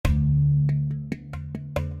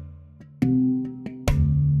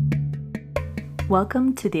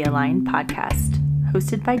Welcome to the Aligned Podcast,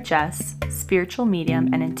 hosted by Jess, spiritual medium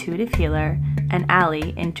and intuitive healer, and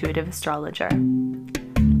Allie, intuitive astrologer.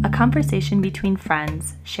 A conversation between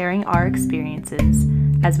friends sharing our experiences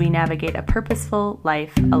as we navigate a purposeful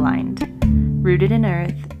life aligned, rooted in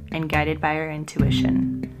earth and guided by our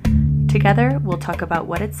intuition. Together, we'll talk about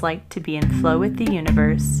what it's like to be in flow with the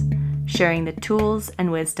universe, sharing the tools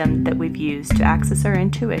and wisdom that we've used to access our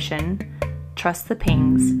intuition, trust the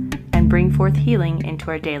pings, and bring forth healing into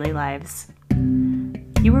our daily lives.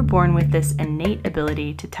 You were born with this innate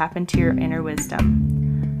ability to tap into your inner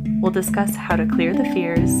wisdom. We'll discuss how to clear the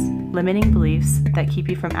fears, limiting beliefs that keep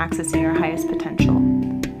you from accessing your highest potential.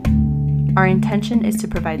 Our intention is to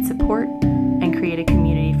provide support and create a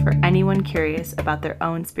community for anyone curious about their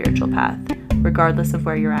own spiritual path, regardless of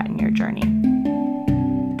where you're at in your journey.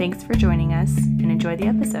 Thanks for joining us and enjoy the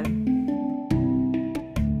episode.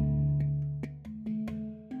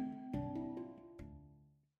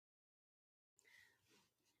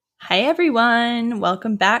 Hi, everyone.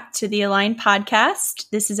 Welcome back to the Aligned Podcast.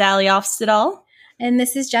 This is Allie Ofstedal. And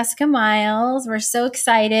this is Jessica Miles. We're so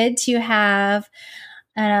excited to have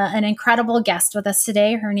an incredible guest with us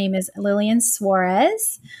today. Her name is Lillian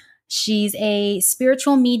Suarez. She's a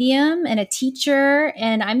spiritual medium and a teacher,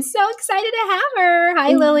 and I'm so excited to have her.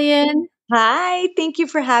 Hi, Lillian. Hi, thank you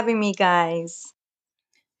for having me, guys.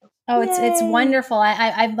 Oh, it's wonderful.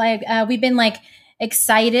 We've been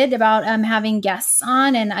excited about having guests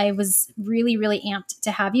on, and I was really amped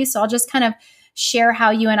to have you. So I'll just kind of share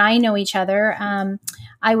how you and I know each other.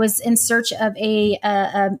 I was in search of a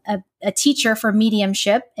teacher for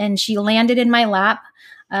mediumship, and she landed in my lap.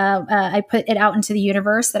 I put it out into the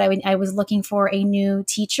universe that I was looking for a new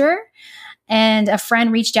teacher. And a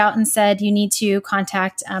friend reached out and said, you need to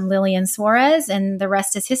contact Lillian Suarez, and the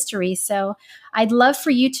rest is history. So I'd love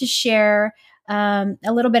for you to share a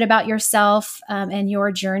little bit about yourself and your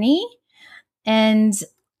journey. And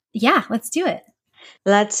yeah, let's do it.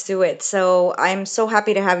 Let's do it. So I'm so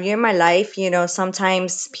happy to have you in my life. You know,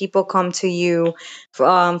 sometimes people come to you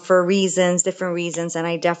for reasons, different reasons, and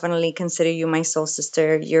I definitely consider you my soul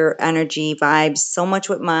sister. Your energy vibes so much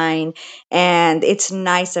with mine, and it's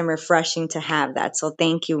nice and refreshing to have that. So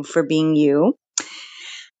thank you for being you.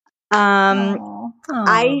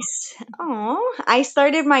 I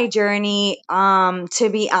started my journey, to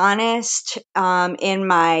be honest, in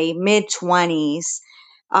my mid-20s.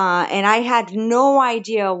 And I had no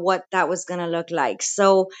idea what that was going to look like.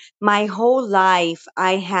 So my whole life,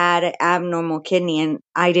 I had an abnormal kidney and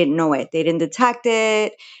I didn't know it. They didn't detect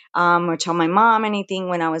it, or tell my mom anything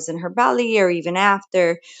when I was in her belly or even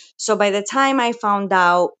after. So by the time I found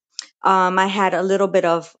out, I had a little bit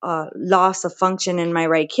of loss of function in my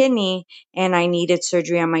right kidney and I needed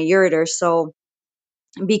surgery on my ureter. So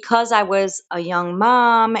because I was a young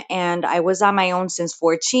mom and I was on my own since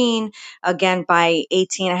 14, again, by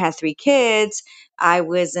 18, I had 3 kids. I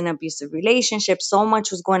was in an abusive relationship. So much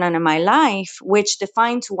was going on in my life, which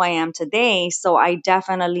defined who I am today. So I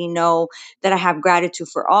definitely know that I have gratitude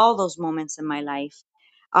for all those moments in my life.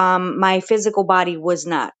 My physical body was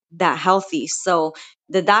not that healthy. So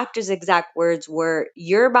the doctor's exact words were,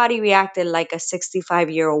 your body reacted like a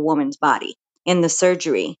 65-year-old woman's body in the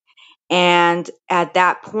surgery. And at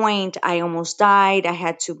that point, I almost died. I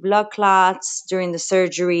had 2 blood clots during the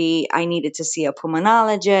surgery. I needed to see a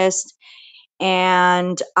pulmonologist.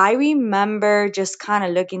 And I remember just kind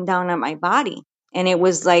of looking down at my body. And it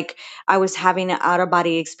was like I was having an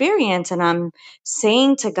out-of-body experience. And I'm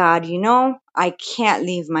saying to God, I can't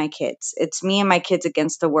leave my kids. It's me and my kids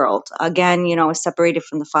against the world. Again, I was separated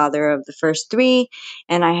from the father of the first 3.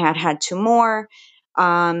 And I had 2 more.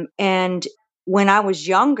 And when I was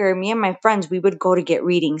younger, me and my friends, we would go to get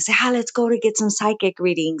readings. Let's go to get some psychic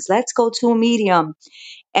readings. Let's go to a medium.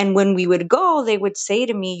 And when we would go, they would say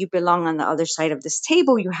to me, you belong on the other side of this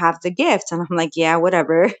table. You have the gift. And I'm like, yeah,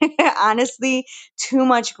 whatever. Honestly, too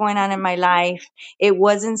much going on in my life. It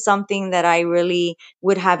wasn't something that I really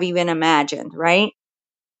would have even imagined, right?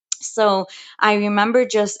 So I remember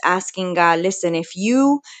just asking God, listen, if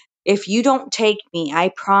you don't take me,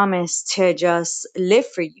 I promise to just live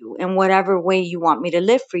for you in whatever way you want me to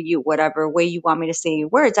live for you, whatever way you want me to say your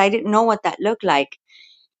words. I didn't know what that looked like.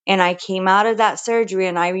 And I came out of that surgery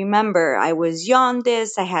and I remember I was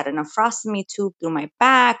jaundiced. I had a nephrostomy tube through my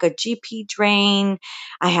back, a GP drain.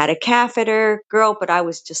 I had a catheter, girl, but I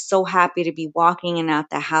was just so happy to be walking in and out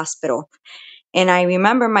the hospital. And I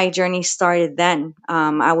remember my journey started then.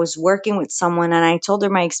 I was working with someone and I told her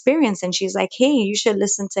my experience and she's like, hey, you should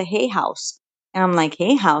listen to Hay House. And I'm like,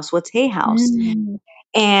 Hay House? What's Hay House?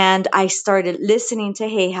 And I started listening to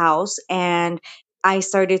Hay House and I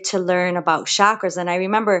started to learn about chakras. And I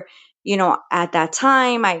remember at that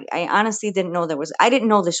time, I honestly didn't know I didn't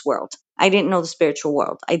know this world. I didn't know the spiritual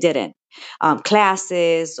world. I didn't.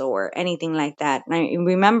 Classes or anything like that. And I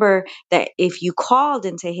remember that if you called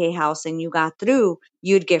into Hay House and you got through,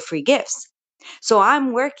 you'd get free gifts. So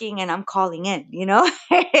I'm working and I'm calling in,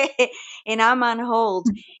 and I'm on hold.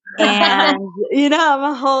 And, I'm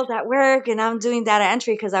on hold at work and I'm doing data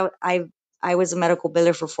entry because I was a medical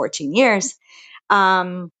biller for 14 years.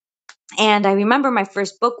 And I remember my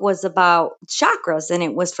first book was about chakras, and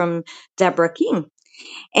it was from Deborah King.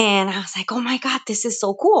 And I was like, oh my God, this is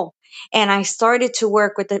so cool. And I started to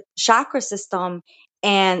work with the chakra system,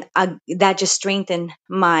 and that just strengthened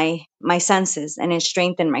my senses, and it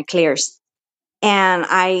strengthened my clears. And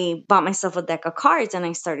I bought myself a deck of cards and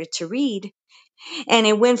I started to read. And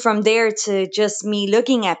it went from there to just me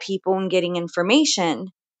looking at people and getting information.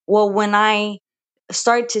 Well, when I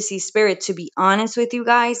started to see spirit, to be honest with you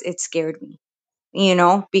guys, it scared me,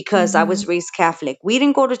 because I was raised Catholic. We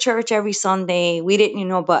didn't go to church every Sunday. We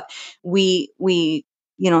didn't, but we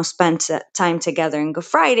spent time together in Good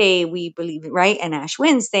Friday. We believe, right? And Ash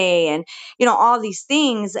Wednesday and, all these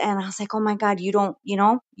things. And I was like, oh my God, you don't,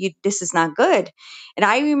 this is not good. And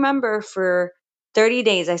I remember for 30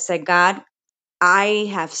 days, I said, God, I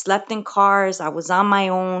have slept in cars. I was on my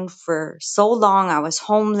own for so long. I was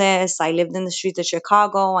homeless. I lived in the streets of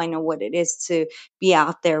Chicago. I know what it is to be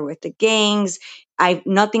out there with the gangs.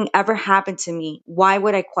 Nothing ever happened to me. Why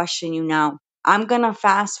would I question you now? I'm going to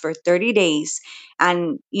fast for 30 days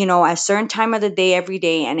and, a certain time of the day every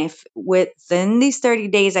day. And if within these 30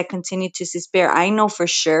 days I continue to see spirit, I know for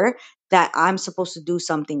sure that I'm supposed to do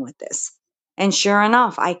something with this. And sure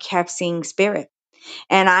enough, I kept seeing spirit.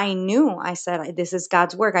 And I said, this is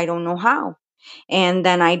God's work. I don't know how. And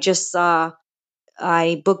then I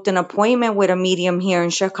booked an appointment with a medium here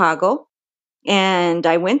in Chicago. And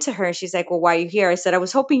I went to her and she's like, well, why are you here? I said, I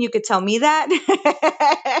was hoping you could tell me that.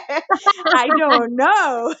 I don't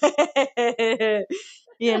know.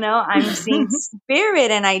 I'm seeing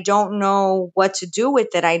spirit and I don't know what to do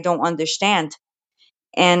with it. I don't understand.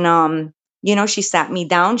 And, she sat me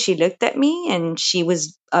down. She looked at me and she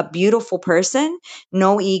was a beautiful person,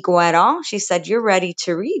 no ego at all. She said, you're ready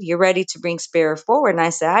to read. You're ready to bring spirit forward. And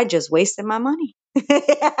I said, I just wasted my money.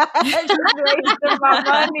 I just wasted my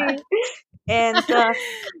money. And,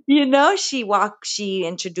 she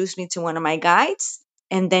introduced me to one of my guides,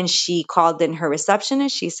 and then she called in her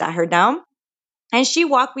receptionist. She sat her down and she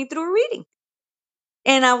walked me through a reading.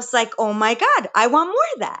 And I was like, oh my God, I want more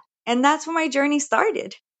of that. And that's where my journey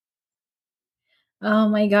started. Oh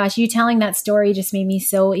my gosh, you telling that story just made me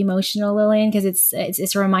so emotional, Lillian, because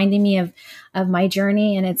it's reminding me of my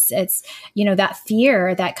journey, and it's that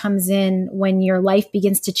fear that comes in when your life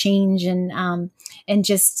begins to change, and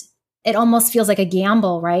just it almost feels like a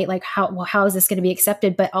gamble, right? Like how is this going to be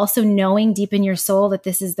accepted? But also knowing deep in your soul that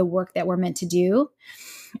this is the work that we're meant to do.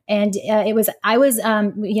 And I was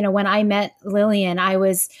when I met Lillian, I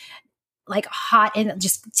was like hot and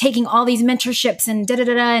just taking all these mentorships and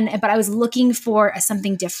but I was looking for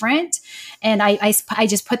something different. And I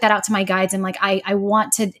just put that out to my guides. I'm like, I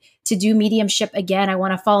want to do mediumship again. I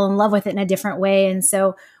want to fall in love with it in a different way. And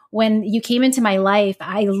so when you came into my life,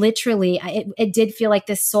 I literally, it did feel like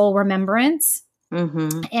this soul remembrance.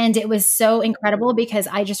 Mm-hmm. And it was so incredible because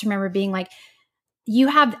I just remember being like, you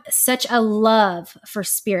have such a love for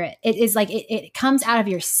spirit. It is like, it comes out of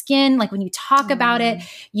your skin. Like when you talk about it,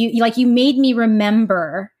 you made me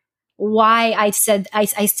remember why I said, I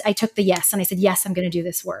took the yes. And I said, yes, I'm going to do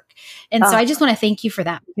this work. And so I just want to thank you for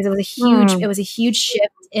that, because it was a huge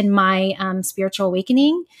shift in my spiritual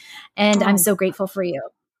awakening. And I'm so grateful for you.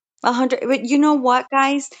 100. But you know what,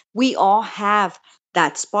 guys? We all have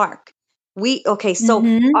that spark.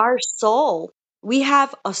 So our soul, we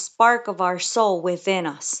have a spark of our soul within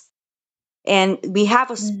us. And we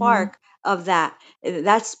have a spark of that.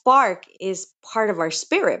 That spark is part of our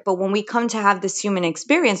spirit. But when we come to have this human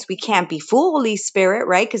experience, we can't be fully spirit,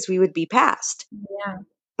 right? Because we would be past. Yeah.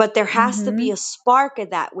 But there has to be a spark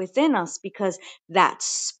of that within us, because that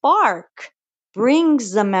spark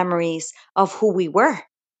brings the memories of who we were.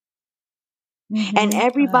 And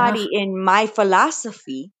everybody in my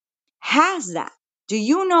philosophy has that. Do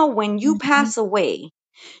you know when you pass away,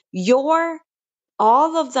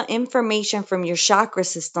 all of the information from your chakra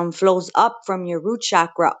system flows up from your root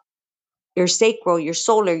chakra, your sacral, your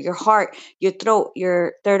solar, your heart, your throat,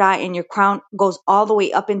 your third eye, and your crown, goes all the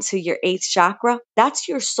way up into your eighth chakra? That's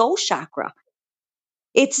your soul chakra.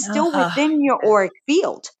 It's still within your auric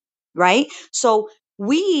field, right? So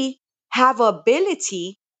we have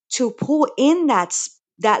ability to pull in that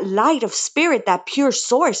light of spirit, that pure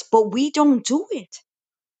source, but we don't do it.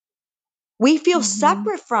 We feel Mhm.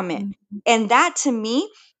 separate from it. Mhm. And that to me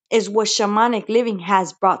is what shamanic living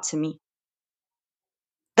has brought to me.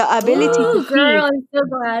 The ability to Ooh, see, girl, I'm so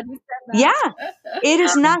glad you said yeah, that. it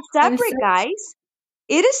is not I'm so separate, guys.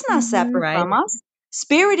 It is not Mhm. separate Right. from us.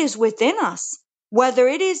 Spirit is within us. Whether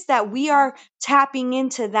it is that we are tapping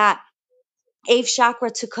into that eighth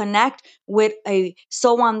chakra to connect with a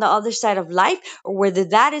soul on the other side of life, or whether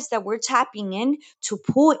that is that we're tapping in to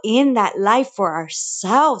pull in that life for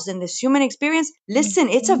ourselves in this human experience, listen,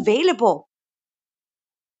 it's Mhm. available.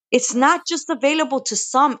 It's not just available to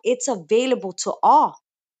some, it's available to all.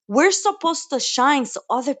 We're supposed to shine so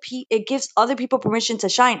other people, it gives other people permission to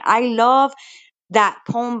shine. I love that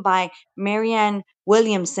poem by Marianne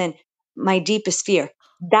Williamson, My Deepest Fear.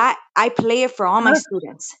 That I play it for all my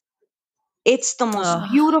students. It's the most Oh,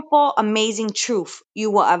 beautiful, amazing truth you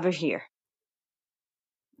will ever hear.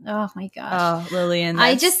 Oh my gosh. Lillian,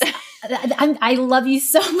 I that's just I love you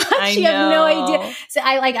so much. I You have no idea. know. So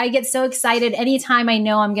I get so excited anytime I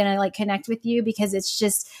know I'm gonna like connect with you, because it's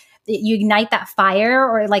just you ignite that fire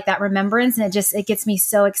or like that remembrance, and it gets me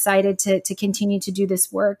so excited to continue to do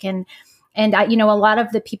this work. And I, a lot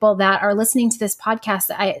of the people that are listening to this podcast,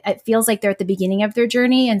 it feels like they're at the beginning of their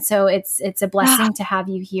journey, and so it's a blessing to have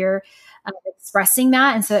you here expressing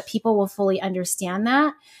that, and so that people will fully understand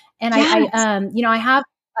that. And Yes. I have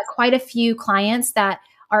quite a few clients that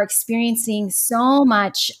are experiencing so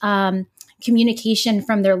much communication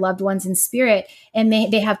from their loved ones in spirit, and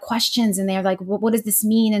they have questions, and they're like, what does this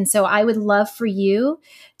mean? And so I would love for you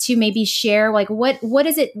to maybe share, like, what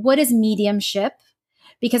is it, what is mediumship?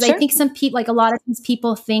 Because I Sure. think some people, like a lot of these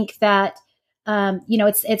people think that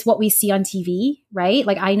it's what we see on TV, right?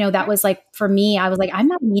 Like I know that was like for me, I was like, I'm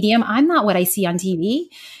not a medium, I'm not what I see on TV.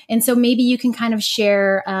 And so maybe you can kind of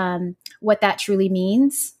share what that truly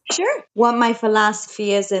means. Sure. What my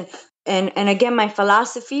philosophy is, and again, my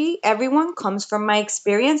philosophy, everyone, comes from my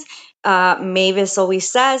experience. Mavis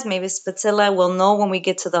always says, Mavis Patilla will know when we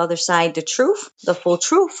get to the other side the truth, the full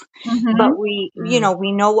truth. But Mm-hmm.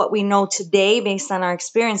 we know what we know today based on our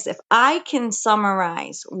experience. If I can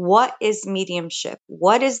summarize what is mediumship,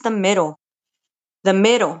 what is the middle? The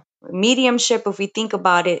middle. Mediumship, if we think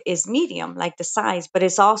about it, is medium, like the size, but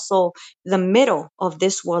it's also the middle of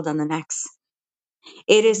this world and the next.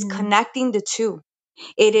 It is Mm-hmm. connecting the two.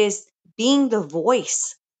 It is being the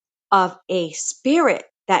voice of a spirit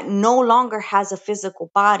that no longer has a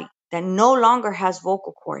physical body, that no longer has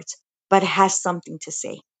vocal cords, but has something to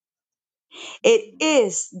say. It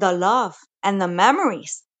is the love and the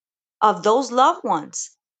memories of those loved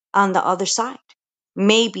ones on the other side.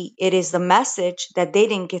 Maybe it is the message that they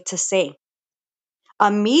didn't get to say. A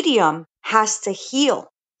medium has to heal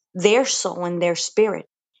their soul and their spirit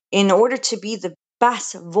in order to be the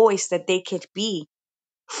best voice that they could be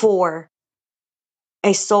for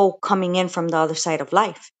a soul coming in from the other side of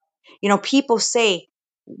life. People say,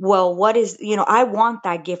 well, what is, I want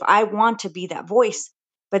that gift. I want to be that voice.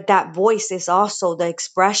 But that voice is also the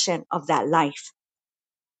expression of that life.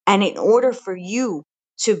 And in order for you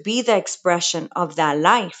to be the expression of that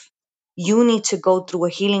life, you need to go through a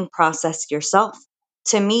healing process yourself.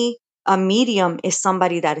 To me, a medium is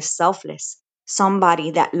somebody that is selfless,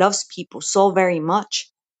 somebody that loves people so very much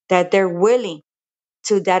that they're willing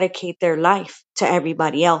to dedicate their life to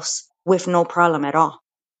everybody else with no problem at all.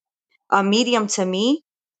 A medium to me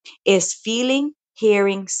is feeling,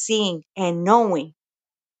 hearing, seeing, and knowing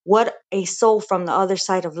what a soul from the other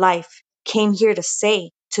side of life came here to say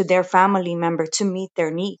to their family member to meet their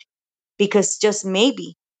need. Because just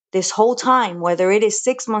maybe this whole time, whether it is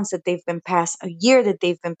 6 months that they've been past, a year that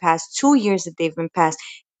they've been past, 2 years that they've been past,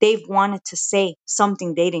 they've wanted to say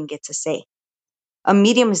something they didn't get to say. A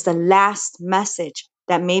medium is the last message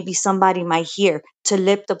that maybe somebody might hear to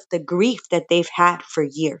lift up the grief that they've had for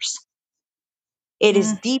years. It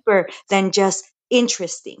is deeper than just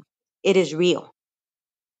interesting. It is real.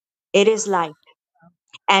 It is life.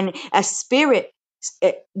 And a spirit,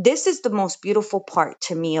 this is the most beautiful part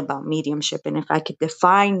to me about mediumship. And if I could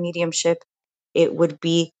define mediumship, it would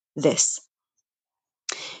be this.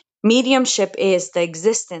 Mediumship is the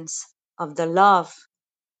existence of the love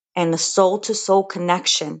and the soul to soul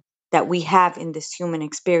connection that we have in this human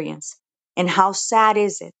experience. And how sad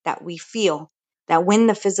is it that we feel that when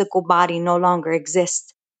the physical body no longer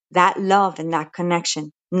exists, that love and that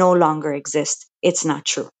connection no longer exists. It's not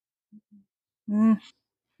true. Mm-hmm.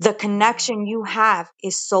 The connection you have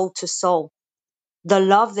is soul to soul. The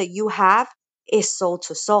love that you have is soul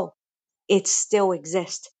to soul. It still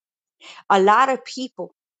exists. A lot of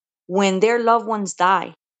people, when their loved ones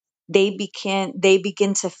die, they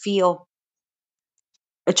begin to feel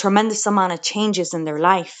a tremendous amount of changes in their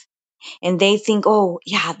life. And they think, oh,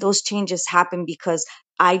 yeah, those changes happen because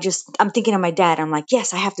I'm thinking of my dad. I'm like,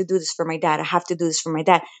 yes, I have to do this for my dad. I have to do this for my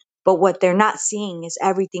dad. But what they're not seeing is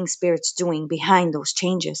everything spirit's doing behind those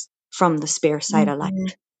changes from the spirit side of life.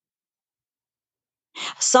 Mhm.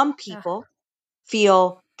 Some Ah, people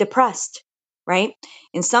feel depressed, right?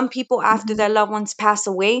 And some people, after mhm. their loved ones pass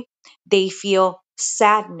away, they feel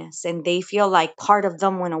sadness and they feel like part of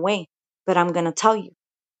them went away. But I'm going to tell you,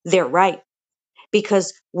 they're right.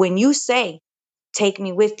 Because when you say, take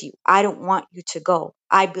me with you, I don't want you to go,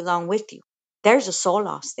 I belong with you, there's a soul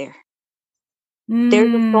lost there.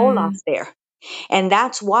 There's a soul Mm. lost there. And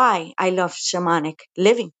that's why I love shamanic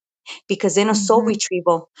living. Because in a soul Mhm.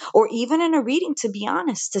 retrieval, or even in a reading, to be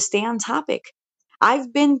honest, to stay on topic,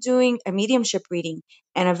 I've been doing a mediumship reading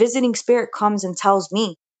and a visiting spirit comes and tells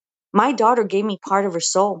me, my daughter gave me part of her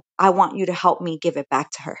soul. I want you to help me give it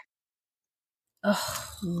back to her. Oh,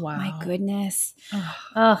 my Wow. goodness. Oh,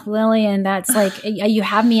 Oh, Lillian, that's like you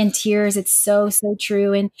have me in tears. It's so, so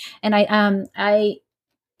true. And I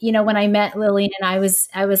when I met Lillian, and I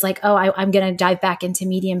was like, oh, I'm going to dive back into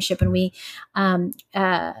mediumship. And we,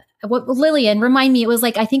 what Lillian, remind me, it was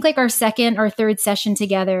like, I think like our second or third session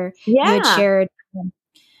together, you had Yeah. shared,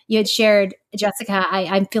 Jessica,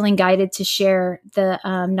 I'm feeling guided to share the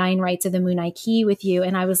 9 rights of the Moonai Key with you.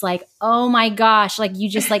 And I was like, oh my gosh, like you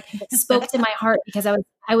just like spoke to my heart, because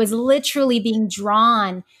I was literally being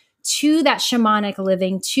drawn to that shamanic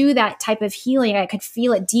living, to that type of healing. I could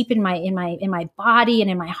feel it deep in my body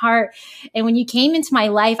and in my heart. And when you came into my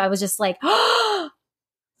life, I was just like, oh,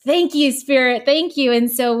 thank you, Spirit. Thank you.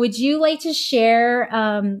 And so, would you like to share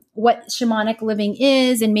what shamanic living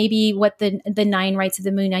is, and maybe what the 9 rights of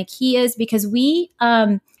the Moonai Key is? Because we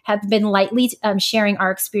have been lightly sharing our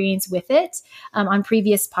experience with it on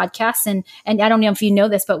previous podcasts, and I don't know if you know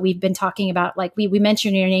this, but we've been talking about, like, we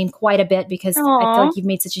mentioned your name quite a bit, because I feel Aw. like you've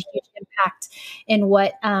made such a huge impact in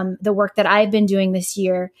what the work that I've been doing this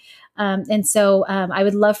year. And so, I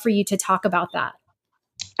would love for you to talk about that.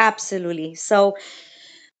 Absolutely. So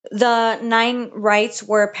the 9 rights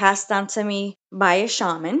were passed down to me by a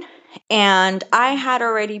shaman. And I had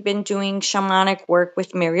already been doing shamanic work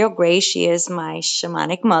with Muriel Gray. She is my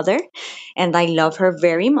shamanic mother, and I love her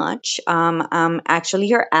very much. I'm actually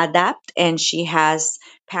her adept, and she has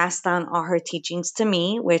passed down all her teachings to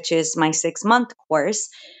me, which is my 6-month course.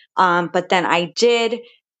 But then I did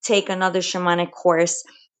take another shamanic course,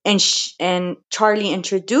 and Charlie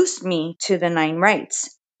introduced me to the 9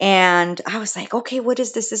 rights. And I was like, okay, what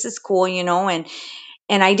is this? This is cool,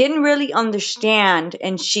 and I didn't really understand.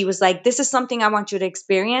 And she was like, this is something I want you to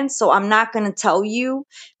experience. So I'm not going to tell you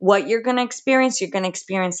what you're going to experience. You're going to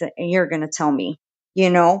experience it and you're going to tell me, you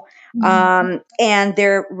know? And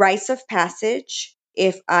their rites of passage,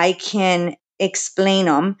 if I can explain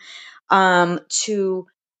them, to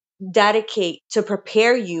dedicate, to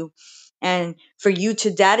prepare you, and for you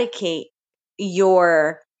to dedicate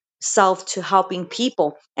yourself to helping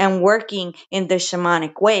people and working in the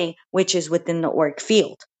shamanic way, which is within the auric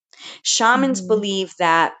field. Shamans Mhm. believe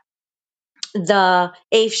that the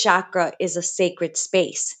eighth chakra is a sacred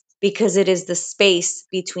space because it is the space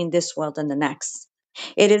between this world and the next.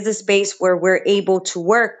 It is a space where we're able to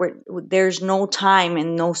work, where there's no time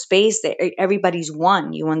and no space there. Everybody's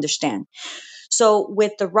one, you understand? So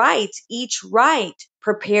with the rites, each rite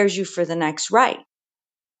prepares you for the next rite.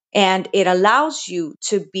 And it allows you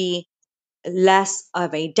to be less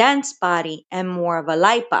of a dense body and more of a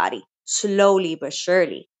light body, slowly but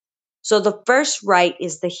surely. So the first rite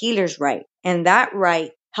is the healer's rite, and that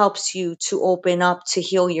rite helps you to open up to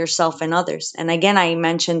heal yourself and others. And again, I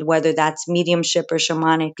mentioned whether that's mediumship or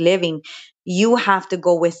shamanic living, you have to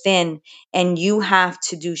go within and you have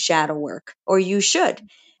to do shadow work, or you should.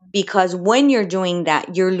 Because when you're doing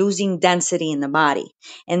that, you're losing density in the body.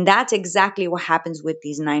 And that's exactly what happens with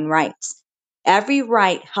these 9 rites. Every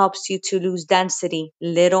rite helps you to lose density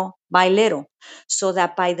little by little, so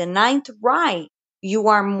that by the ninth rite, you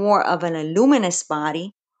are more of an luminous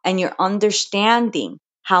body and you're understanding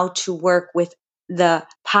how to work with the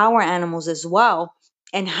power animals as well,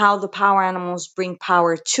 and how the power animals bring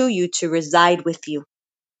power to you to reside with you.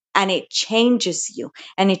 And it changes you,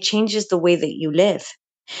 and it changes the way that you live.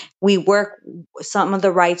 We work, some of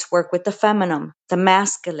the rites work with the feminine, the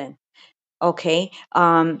masculine, okay?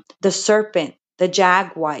 The serpent, the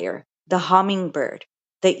jaguar, the hummingbird,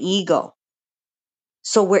 the eagle.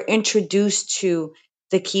 So we're introduced to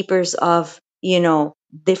the keepers of,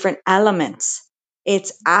 different elements.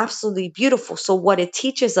 It's absolutely beautiful. So what it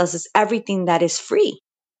teaches us is everything that is free,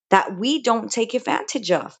 that we don't take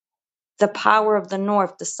advantage of. The power of the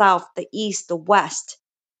north, the south, the east, the west,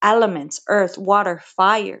 elements, earth, water,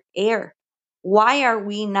 fire, air. Why are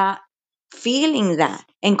we not feeling that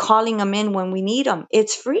and calling them in when we need them.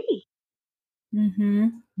 It's free. Mm-hmm.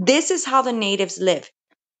 This is how the natives live.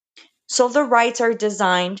 So the rites are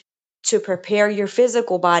designed to prepare your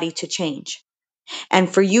physical body to change and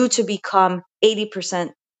for you to become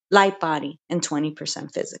 80% light body and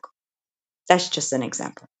 20% physical. That's just an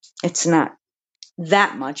example. It's not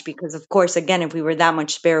that much because, of course, again, if we were that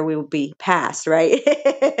much spare, we would be past, right?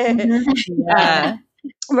 Mm-hmm. Yeah.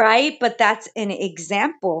 Right? But that's an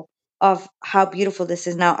example of how beautiful this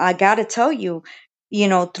is. Now, I got to tell you,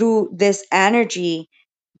 through these energy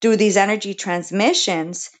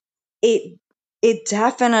transmissions, it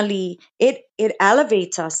definitely it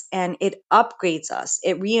elevates us and it upgrades us.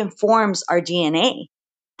 It reinforms our DNA.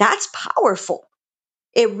 That's powerful.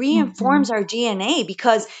 It Mm-hmm. reinforms our DNA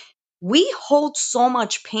because we hold so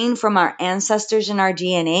much pain from our ancestors in our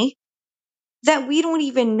DNA that we don't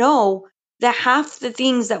even know that half the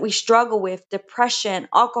things that we struggle with, depression,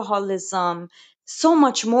 alcoholism, so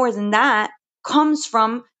much more than that, comes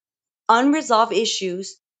from unresolved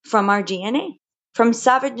issues from our DNA, from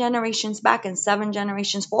 7 generations back and 7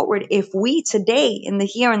 generations forward. If we today, in the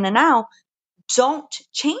here and the now, don't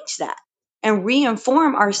change that and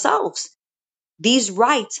reinform ourselves, these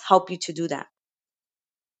rites help you to do that.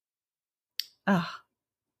 Oh,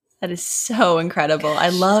 that is so incredible. I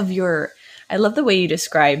love the way you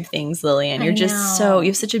describe things, Lillian. You're just you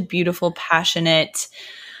have such a beautiful, passionate,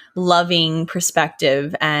 loving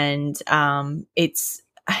perspective. And I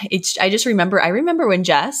just remember when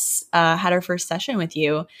Jess had our first session with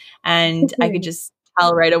you, and I could just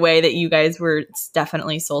tell right away that you guys were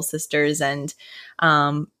definitely soul sisters. And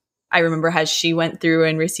I remember how she went through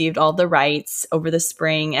and received all the rites over the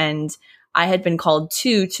spring, and I had been called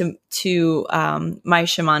to my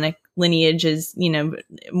shamanic lineage is,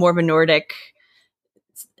 more of a Nordic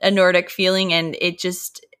feeling, and it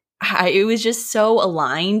was just so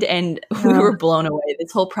aligned, and we were blown away.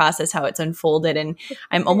 This whole process, how it's unfolded, and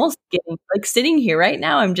I'm almost getting like sitting here right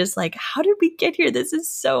now. I'm just like, how did we get here? This is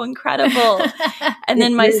so incredible. And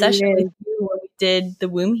then my session with you, where we did the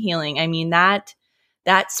womb healing. I mean, that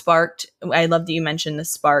sparked. I love that you mentioned the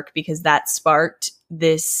spark, because that sparked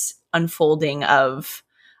this unfolding of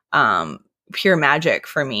pure magic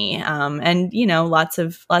for me. And lots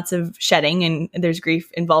of shedding, and there's grief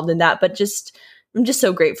involved in that, but I'm just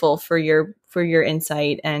so grateful for your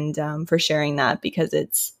insight and for sharing that, because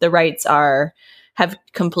the rites have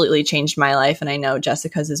completely changed my life, and I know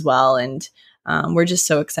Jessica's as well. And we're just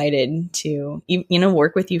so excited to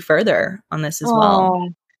work with you further on this as well.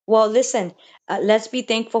 Well, listen, let's be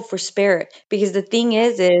thankful for spirit, because the thing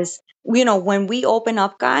is, when we open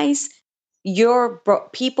up, guys, your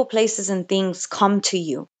people, places, and things come to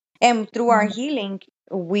you. And through our healing,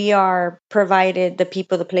 we are provided the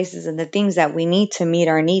people, the places, and the things that we need to meet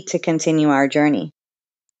our need to continue our journey.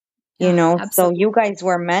 So you guys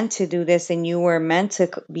were meant to do this, and you were meant to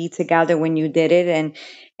be together when you did it.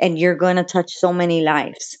 And you're going to touch so many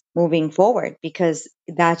lives moving forward, because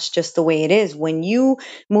that's just the way it is. When you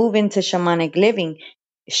move into shamanic living,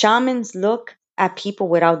 shamans look at people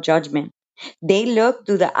without judgment. They look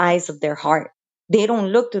through the eyes of their heart. They don't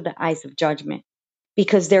look through the eyes of judgment,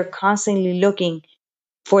 because they're constantly looking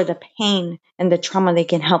for the pain and the trauma they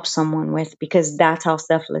can help someone with, because that's how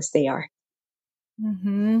selfless they are.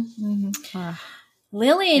 Mm-hmm. Mm-hmm.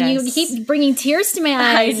 Lillian, yes. You keep bringing tears to my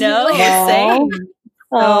eyes. I know. Same.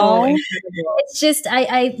 It's just,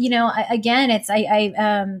 I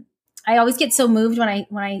always get so moved when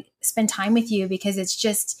I spend time with you, because it's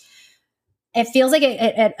just, it feels like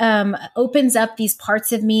it opens up these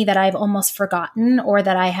parts of me that I've almost forgotten, or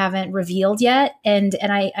that I haven't revealed yet. And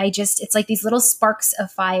I just, it's like these little sparks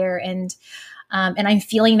of fire, and I'm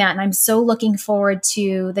feeling that. And I'm so looking forward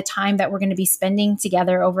to the time that we're going to be spending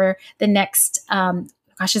together over the next,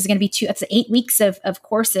 it's going to be it's 8 weeks of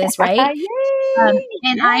courses, right?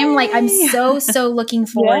 And I'm so looking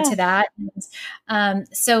forward to that. And,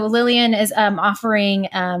 so Lillian is offering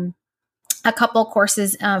a couple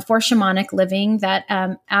courses for shamanic living that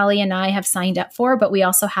Allie and I have signed up for, but we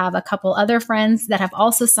also have a couple other friends that have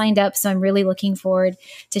also signed up. So I'm really looking forward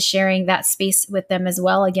to sharing that space with them as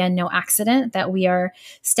well. Again, no accident that we are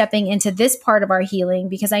stepping into this part of our healing,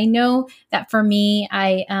 because I know that for me,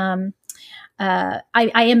 I am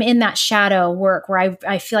in that shadow work where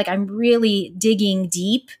I feel like I'm really digging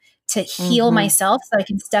deep to heal myself, so I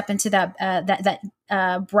can step into that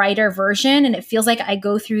brighter version. And it feels like I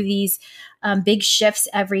go through these big shifts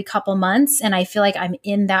every couple months, and I feel like I'm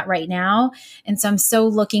in that right now. And so I'm so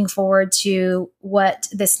looking forward to what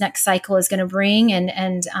this next cycle is going to bring,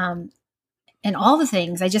 and all the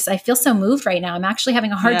things. I feel so moved right now. I'm actually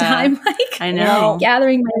having a hard time, I know,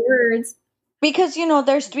 gathering my words. Because,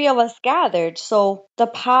 there's three of us gathered. So the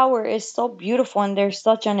power is so beautiful and there's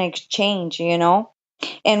such an exchange.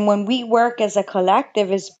 And when we work as a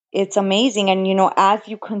collective, it's amazing. And, as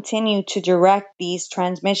you continue to direct these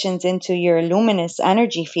transmissions into your luminous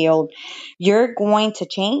energy field, you're going to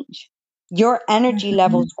change. Your energy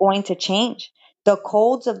level Mhm. is going to change. The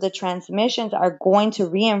codes of the transmissions are going to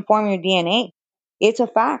reinform your DNA. It's a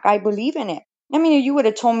fact. I believe in it. I mean, if you would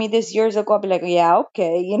have told me this years ago, I'd be like, yeah,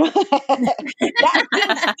 okay, that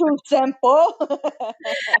seems too simple,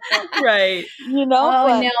 Right. Oh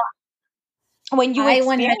but no, when you I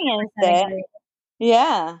experience 100% it, agree.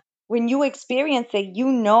 yeah, when you experience it, you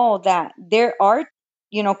know that there are,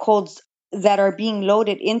 codes that are being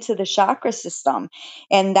loaded into the chakra system,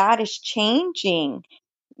 and that is changing,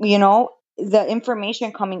 you know, the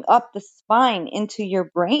information coming up the spine into your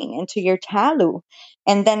brain, into your talu,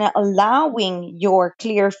 and then allowing your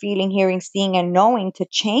clear feeling, hearing, seeing, and knowing to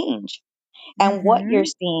change. And what you're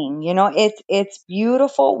Mhm. seeing, it's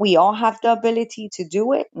beautiful. We all have the ability to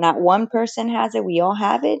do it. Not one person has it. We all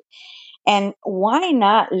have it. And why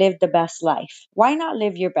not live the best life? Why not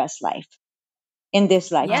live your best life in this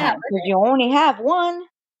Yeah. lifetime? Because you only have one.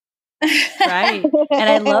 Right. And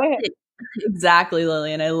I love it. Exactly,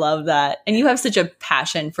 Lillian. I love that. And you have such a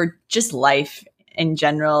passion for just life in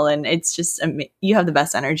general. And it's just, you have the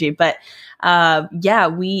best energy. But yeah,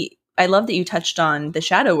 I love that you touched on the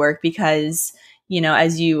shadow work because,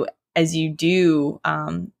 as you do,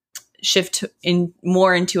 shift in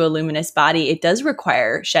more into a luminous body, it does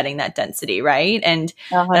require shedding that density, right? And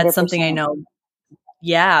A that's hundred something I percent. know.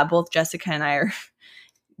 Yeah, both Jessica and I are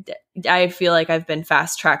I feel like I've been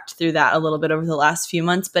fast tracked through that a little bit over the last few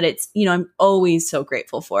months, but it's, I'm always so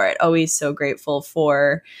grateful for it. Always so grateful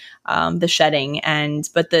for the shedding,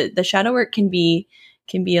 but the shadow work can be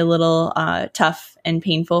a little tough and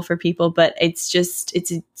painful for people, but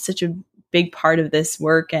such a big part of this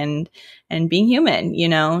work and being human,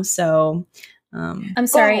 So I'm Go ahead.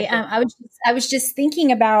 sorry. I was just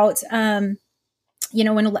thinking about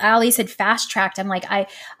when Ali said fast tracked, I'm like,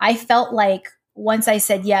 I felt like once I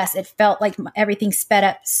said yes, it felt like everything sped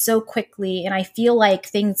up so quickly. And I feel like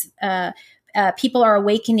people are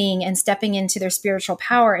awakening and stepping into their spiritual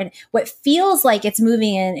power and what feels like it's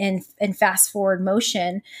moving in fast forward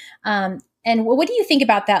motion. And what do you think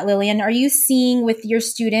about that, Lillian? Are you seeing with your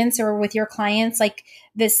students or with your clients, like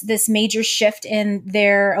this major shift in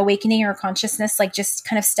their awakening or consciousness, like just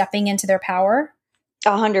kind of stepping into their power?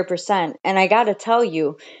 100%. And I got to tell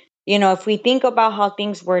you, if we think about how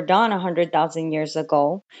things were done 100,000 years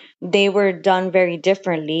ago, they were done very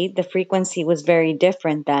differently. The frequency was very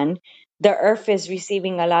different then. The earth is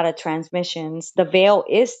receiving a lot of transmissions. The veil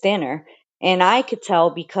is thinner. And I could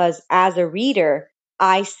tell because as a reader,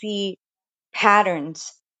 I see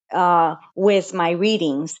patterns with my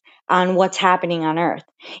readings on what's happening on Earth.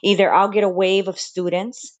 Either I'll get a wave of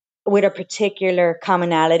students with a particular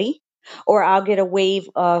commonality, or I'll get a wave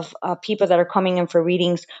of people that are coming in for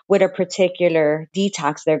readings with a particular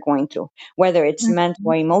detox they're going through, whether it's mental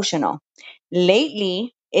or emotional.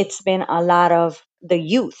 Lately, it's been a lot of the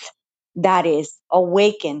youth that is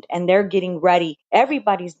awakened and they're getting ready.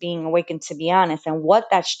 Everybody's being awakened, to be honest. And what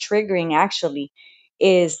that's triggering actually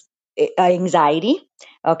is anxiety.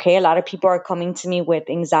 Okay, a lot of people are coming to me with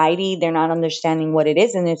anxiety. They're not understanding what it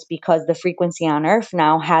is, and it's because the frequency on Earth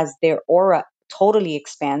now has their aura totally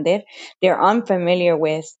expanded. They're unfamiliar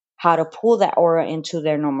with how to pull that aura into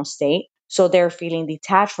their normal state, so they're feeling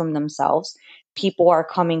detached from themselves. People are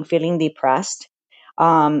coming feeling depressed.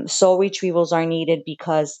 Soul retrievals are needed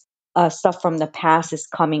because stuff from the past is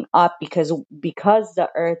coming up because the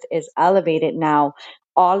Earth is elevated now.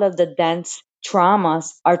 All of the dense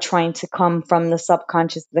traumas are trying to come from the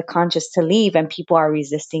subconscious, the conscious to leave, and people are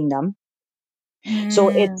resisting them. So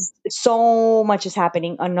Mm. it's so much is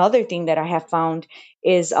happening. Another thing that I have found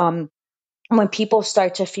is when people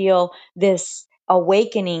start to feel this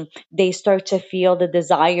awakening, they start to feel the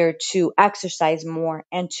desire to exercise more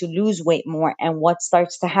and to lose weight more. And what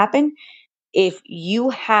starts to happen? If you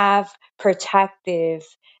have protective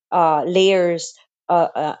layers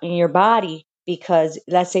in your body, because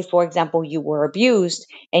let's say, for example, you were abused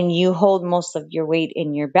and you hold most of your weight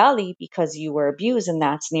in your belly because you were abused, and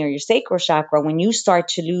that's near your sacral chakra. When you start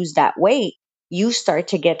to lose that weight, you start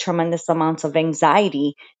to get tremendous amounts of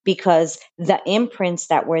anxiety because the imprints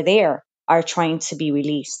that were there are trying to be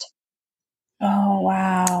released. Oh,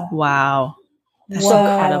 wow. wow. That's So as a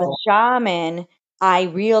Whoa. incredible. shaman, I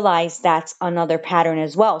realize that's another pattern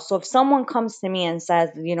as well. So if someone comes to me and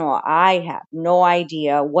says, I have no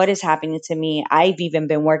idea what is happening to me, I've even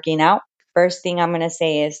been working out. First thing I'm going to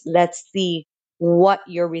say is, let's see what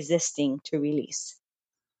you're resisting to release.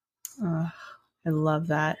 I love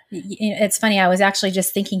that. It's funny. I was actually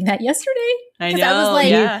just thinking that yesterday. I Because I was know, like,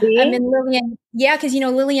 yeah. I'm in Lillian. Yeah, because,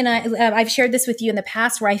 Lillian, I've shared this with you in the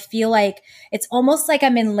past where I feel like it's almost like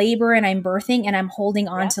I'm in labor and I'm birthing and I'm holding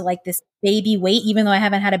on to like this baby weight, even though I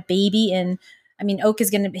haven't had a baby. And I mean, Oak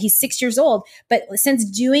he's 6 years old. But since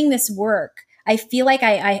doing this work, I feel like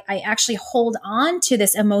I actually hold on to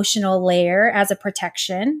this emotional layer as a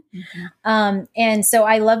protection. And so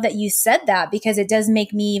I love that you said that, because it does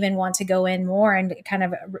make me even want to go in more and kind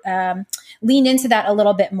of lean into that a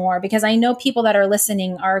little bit more, because I know people that are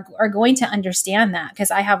listening are going to understand that,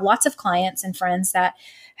 because I have lots of clients and friends that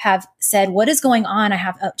have said, what is going on? I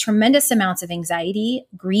have tremendous amounts of anxiety,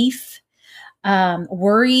 grief,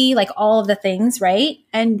 worry, like all of the things, right?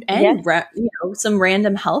 And some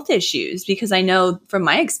random health issues, because I know from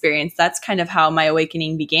my experience, that's kind of how my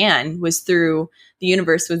awakening began, was through the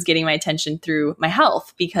universe was getting my attention through my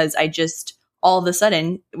health, because I just all of a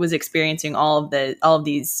sudden was experiencing all of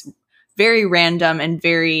these very random and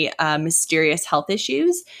very mysterious health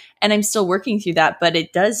issues. And I'm still working through that, but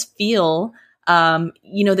it does feel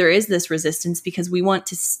there is this resistance because we want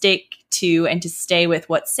to stick to and to stay with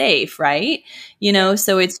what's safe, right?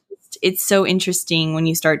 So it's so interesting when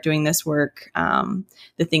you start doing this work,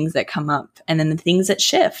 the things that come up and then the things that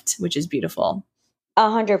shift, which is beautiful.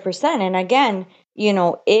 100%. And again,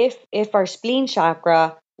 if our spleen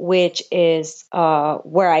chakra, which is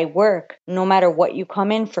where I work, no matter what you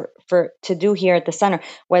come in for to do here at the center,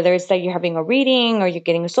 whether it's that you're having a reading or you're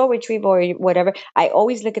getting a soul retrieval or whatever, I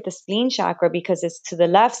always look at the spleen chakra because it's to the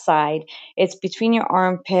left side. It's between your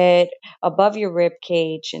armpit, above your rib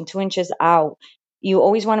cage, and 2 inches out. You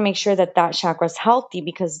always want to make sure that chakra is healthy,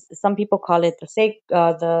 because some people call it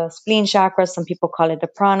the spleen chakra, some people call it the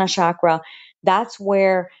prana chakra. That's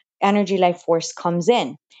where energy life force comes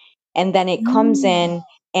in. And then it comes in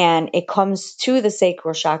and it comes to the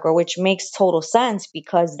sacral chakra, which makes total sense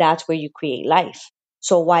because that's where you create life.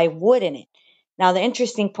 So why wouldn't it? Now, the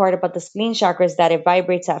interesting part about the spleen chakra is that it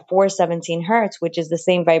vibrates at 417 hertz, which is the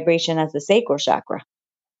same vibration as the sacral chakra.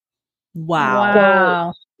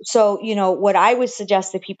 Wow. So, what I would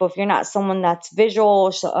suggest to people, if you're not someone that's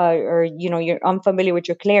visual or, you're unfamiliar with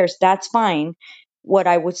your clairs, that's fine. What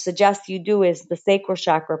I would suggest you do is the sacral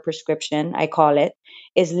chakra prescription, I call it,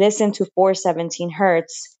 is listen to 417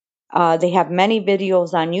 hertz. They have many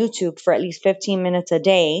videos on YouTube for at least 15 minutes a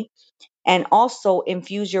day. And also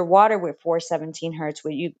infuse your water with 417 hertz,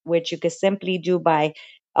 which you could simply do by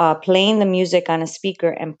playing the music on a speaker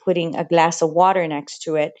and putting a glass of water next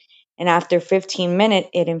to it. And after 15 minutes,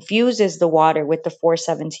 it infuses the water with the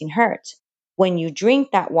 417 hertz. When you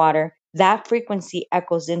drink that water, that frequency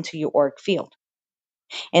echoes into your auric field.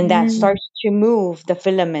 And that starts to move the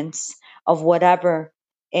filaments of whatever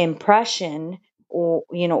impression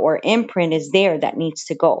or imprint is there that needs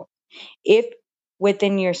to go. If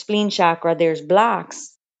within your spleen chakra there's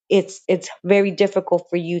blocks, it's very difficult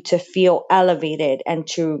for you to feel elevated and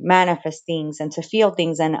to manifest things and to feel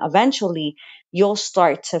things, and eventually you'll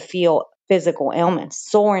start to feel physical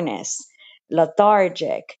ailments, soreness,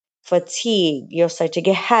 lethargic, fatigue. You'll start to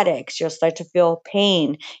get headaches, you'll start to feel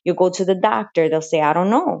pain. You go to the doctor, they'll say, I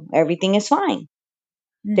don't know, everything is fine.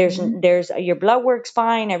 There's your blood work's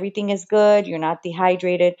fine, everything is good, you're not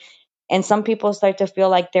dehydrated. And some people start to feel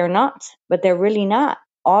like they're not, but they're really not.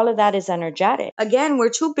 All of that is energetic. Again,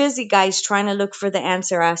 we're too busy, guys, trying to look for the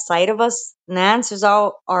answer outside of us. And the answers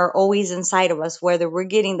are always inside of us, whether we're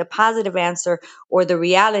getting the positive answer or the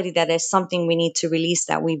reality that is something we need to release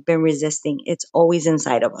that we've been resisting. It's always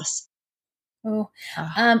inside of us. Oh,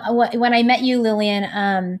 when I met you,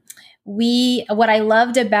 Lillian, what I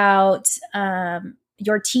loved about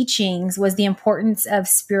your teachings was the importance of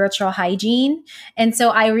spiritual hygiene. And so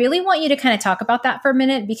I really want you to kind of talk about that for a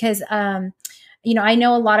minute, because I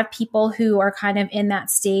know a lot of people who are kind of in that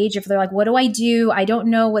stage of, they're like, what do I do? I don't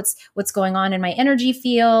know what's going on in my energy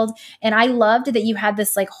field. And I loved that you had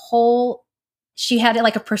this she had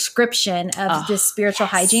like a prescription of this spiritual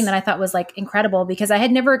hygiene that I thought was like incredible, because I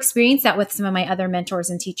had never experienced that with some of my other mentors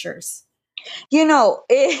and teachers.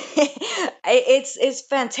 It's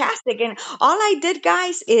fantastic. And all I did,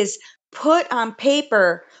 guys, is put on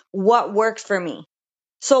paper what worked for me.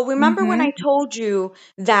 So remember when I told you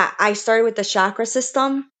that I started with the chakra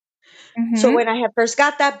system? So when I had first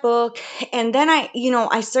got that book, and then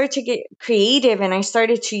I started to get creative and I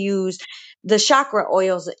started to use the chakra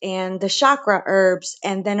oils and the chakra herbs,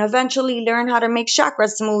 and then eventually learn how to make chakra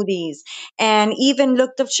smoothies and even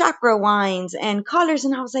looked up chakra wines and colors.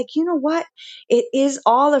 And I was like, you know what? It is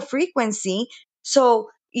all a frequency. So,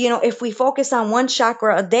 if we focus on one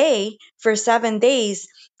chakra a day for 7 days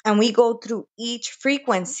and we go through each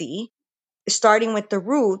frequency, starting with the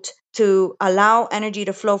root to allow energy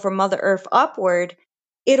to flow from Mother Earth upward,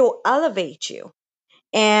 it'll elevate you.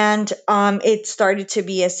 And it started to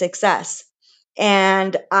be a success.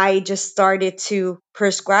 And I just started to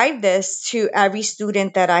prescribe this to every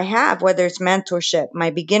student that I have, whether it's mentorship, my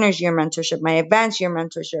beginner's year mentorship, my advanced year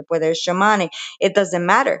mentorship, whether it's shamanic, it doesn't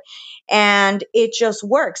matter. And it just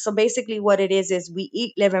works. So basically what it is we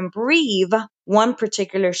eat, live, and breathe one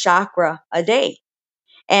particular chakra a day.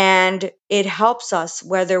 And it helps us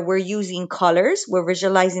whether we're using colors, we're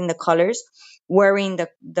visualizing the colors, wearing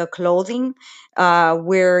the clothing,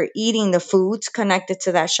 we're eating the foods connected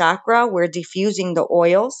to that chakra, we're diffusing the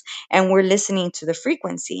oils, and we're listening to the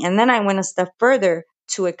frequency. And then I went a step further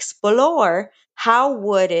to explore how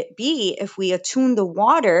would it be if we attune the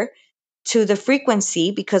water to the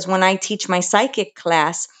frequency, because when I teach my psychic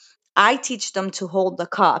class, I teach them to hold the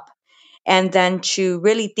cup and then to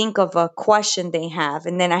really think of a question they have.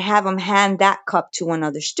 And then I have them hand that cup to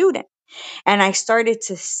another student. And I started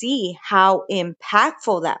to see how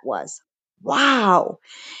impactful that was. Wow.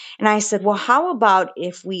 And I said, well, how about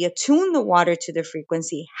if we attune the water to the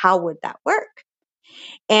frequency? How would that work?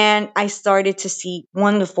 And I started to see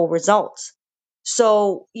wonderful results.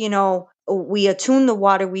 So, we attune the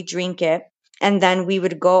water, we drink it, and then we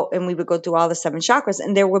would go through all the seven chakras,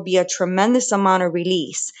 and there would be a tremendous amount of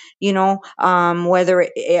release,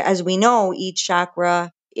 as we know, each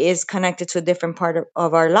chakra is connected to a different part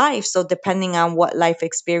of our life. So depending on what life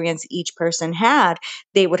experience each person had,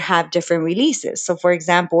 they would have different releases. So for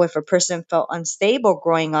example, if a person felt unstable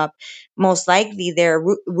growing up, most likely their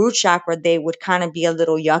root chakra, they would kind of be a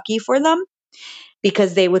little yucky for them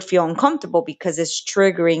because they would feel uncomfortable because it's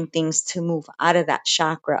triggering things to move out of that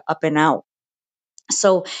chakra up and out.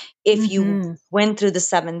 So if you went through the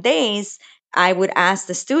 7 days, I would ask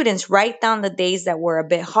the students, write down the days that were a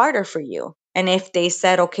bit harder for you. And if they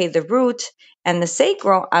said, okay, the root and the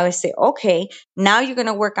sacral, I would say, okay, now you're going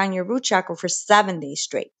to work on your root chakra for 7 days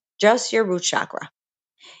straight, just your root chakra.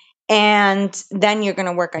 And then you're going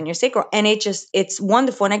to work on your sacral. And it's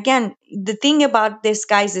wonderful. And again, the thing about this,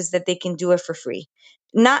 guys, is that they can do it for free.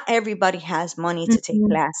 Not everybody has money to take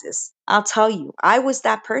classes. I'll tell you, I was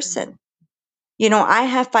that person. I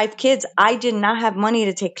have 5 kids. I did not have money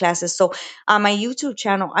to take classes. So on my YouTube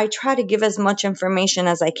channel, I try to give as much information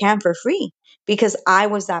as I can for free because I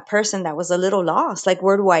was that person that was a little lost. Like,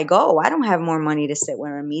 where do I go? I don't have more money to sit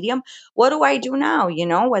with a medium. What do I do now?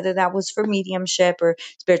 Whether that was for mediumship or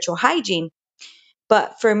spiritual hygiene.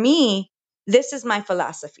 But for me, this is my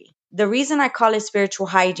philosophy. The reason I call it spiritual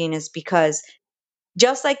hygiene is because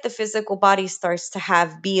just like the physical body starts to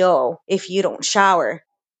have BO if you don't shower,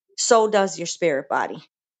 so does your spirit body.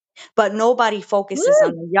 But nobody focuses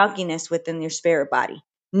on the yuckiness within your spirit body.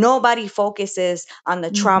 Nobody focuses on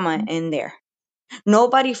the trauma in there.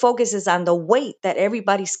 Nobody focuses on the weight that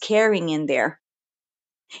everybody's carrying in there.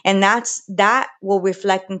 And that will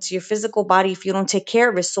reflect into your physical body if you don't take care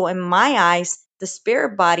of it. So in my eyes, the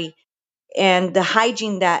spirit body and the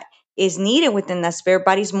hygiene that is needed within that spirit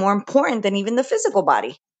body is more important than even the physical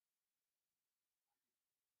body.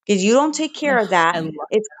 Because you don't take care of that,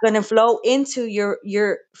 it's going to flow into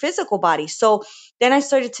your physical body. So then I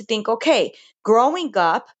started to think, okay, growing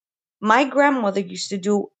up, my grandmother used to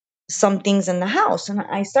do some things in the house. And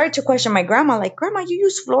I started to question my grandma, like, Grandma, you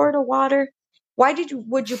use Florida water? Why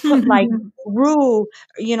would you put like rue,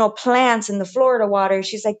 plants in the Florida water?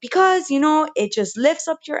 She's like, because, it just lifts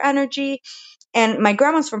up your energy. And my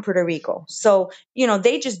grandma's from Puerto Rico. So,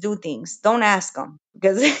 they just do things. Don't ask them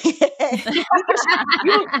because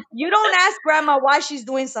you don't ask grandma why she's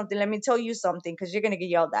doing something. Let me tell you something because you're going to get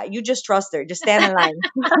yelled at. You just trust her. Just stand in line.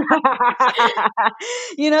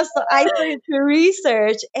 So I started to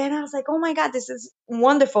research and I was like, oh my God, this is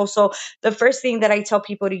wonderful. So the first thing that I tell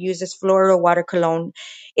people to use is Florida water cologne.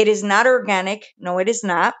 It is not organic. No, it is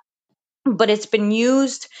not. But it's been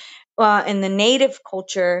used in the native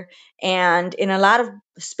culture and in a lot of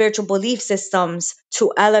spiritual belief systems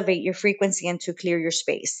to elevate your frequency and to clear your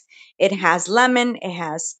space. It has lemon, it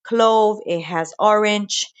has clove, it has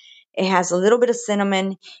orange, it has a little bit of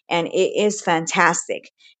cinnamon, and it is fantastic.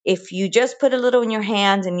 If you just put a little in your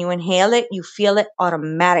hands and you inhale it, you feel it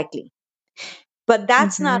automatically. But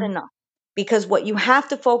that's not enough. Because what you have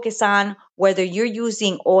to focus on, whether you're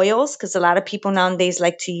using oils, because a lot of people nowadays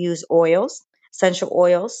like to use oils, essential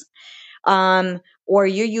oils, or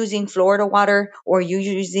you're using Florida water, or you're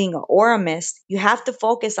using Aura Mist, you have to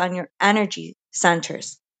focus on your energy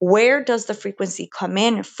centers. Where does the frequency come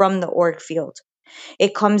in from the auric field?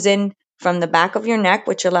 It comes in from the back of your neck,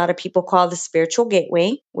 which a lot of people call the spiritual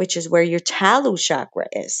gateway, which is where your Talu chakra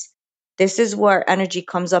is. This is where energy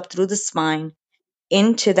comes up through the spine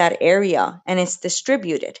into that area and it's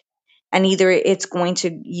distributed. And either it's going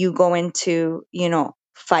to, you go into,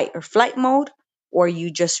 fight or flight mode, or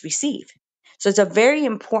you just receive. So it's a very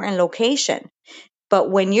important location.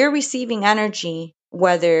 But when you're receiving energy,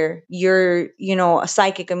 whether you're, a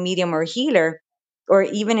psychic, a medium, or a healer, or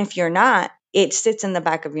even if you're not, it sits in the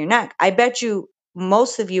back of your neck. I bet you,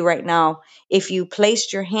 most of you right now, if you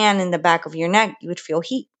placed your hand in the back of your neck, you would feel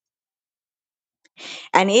heat.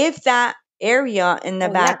 And if that area in the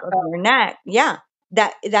back of your neck,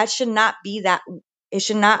 that should not be that, it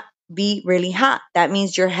should not be really hot. That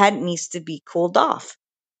means your head needs to be cooled off.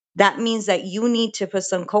 That means that you need to put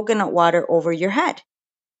some coconut water over your head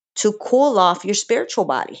to cool off your spiritual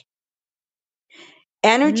body.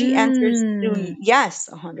 Energy enters through, yes,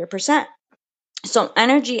 100%. So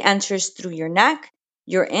energy enters through your neck,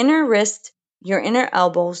 your inner wrist, your inner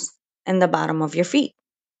elbows, and the bottom of your feet.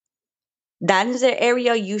 That is the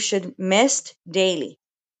area you should mist daily.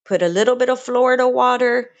 Put a little bit of Florida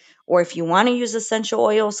water, or if you want to use essential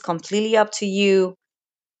oils, completely up to you.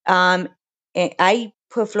 I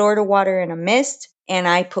put Florida water in a mist, and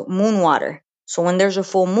I put moon water. So when there's a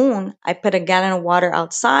full moon, I put a gallon of water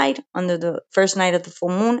outside under the first night of the full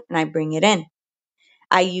moon, and I bring it in.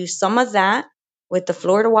 I use some of that with the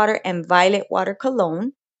Florida water and violet water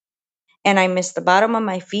cologne, and I mist the bottom of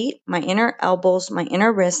my feet, my inner elbows, my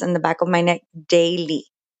inner wrists, and the back of my neck daily,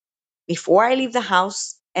 before I leave the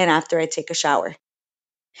house and after I take a shower.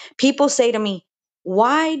 People say to me,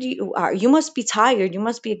 why you must be tired, you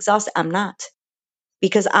must be exhausted. I'm not,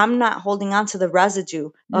 because I'm not holding on to the residue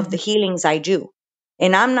of the healings I do.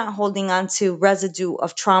 And I'm not holding on to residue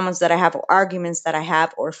of traumas that I have, or arguments that I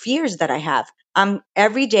have, or fears that I have. I'm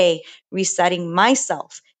every day resetting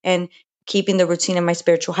myself and keeping the routine of my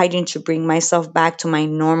spiritual hygiene to bring myself back to my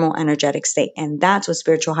normal energetic state. And that's what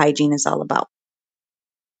spiritual hygiene is all about.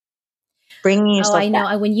 Bringing yourself I know.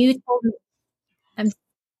 back.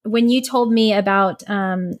 When you told me about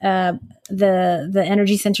the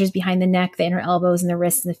energy centers behind the neck, the inner elbows, and the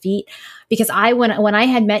wrists and the feet, because when I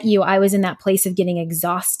had met you, I was in that place of getting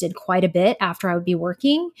exhausted quite a bit after I would be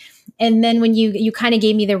working, and then when you kind of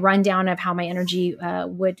gave me the rundown of how my energy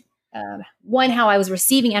would. How I was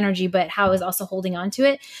receiving energy, but how I was also holding on to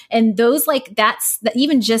it. And those,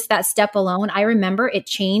 even just that step alone, I remember it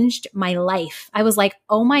changed my life. I was like,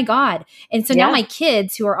 oh my God. And so now my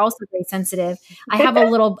kids, who are also very sensitive, I have I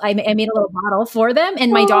made a little bottle for them.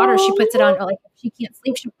 And my daughter, she puts it on, like, if she can't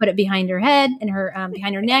sleep, she'll put it behind her head and her,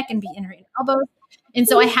 behind her neck and in her elbows. And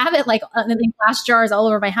so I have it in glass jars all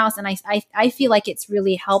over my house. And I feel like it's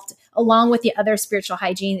really helped, along with the other spiritual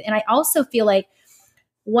hygiene. And I also feel like,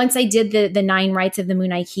 once I did the 9 rites of the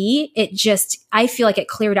Moon Key, I feel like it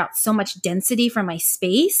cleared out so much density from my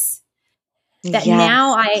space that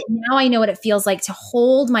now I know what it feels like to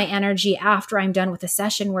hold my energy after I'm done with a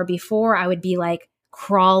session, where before I would be like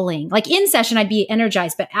crawling. Like in session, I'd be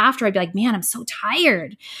energized, but after I'd be like, man, I'm so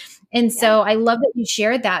tired. And so I love that you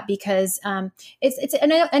shared that, because it's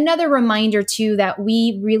another reminder too, that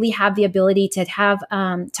we really have the ability to have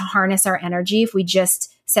to harness our energy if we just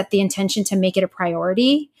set the intention to make it a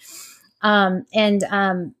priority.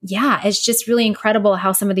 It's just really incredible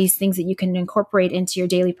how some of these things that you can incorporate into your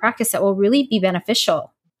daily practice that will really be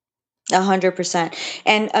beneficial. 100%.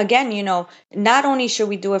 And again, not only should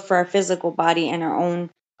we do it for our physical body and our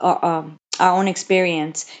own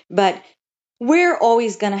experience, but we're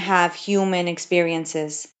always going to have human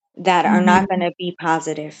experiences that are not going to be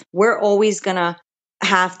positive. We're always going to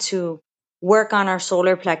have to work on our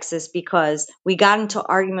solar plexus because we got into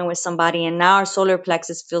argument with somebody and now our solar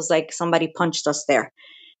plexus feels like somebody punched us there.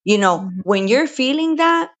 When you're feeling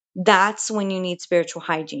that, that's when you need spiritual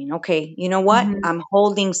hygiene. Okay, you know what? I'm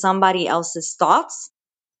holding somebody else's thoughts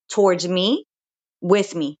towards me,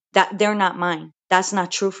 with me, that they're not mine. That's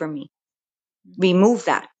not true for me. Remove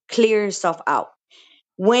that. Clear yourself out.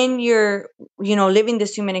 When you're, living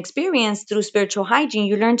this human experience through spiritual hygiene,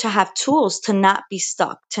 you learn to have tools to not be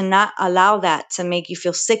stuck, to not allow that to make you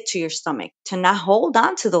feel sick to your stomach, to not hold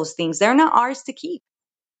on to those things. They're not ours to keep.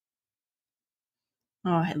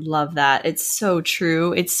 Oh, I love that. It's so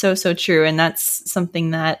true. It's so, so true. And that's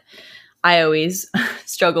something that I always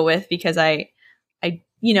struggle with, because I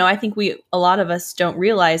think a lot of us don't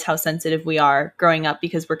realize how sensitive we are growing up,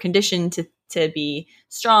 because we're conditioned to be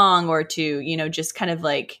strong, or to, just kind of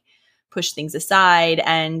like push things aside.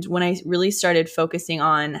 And when I really started focusing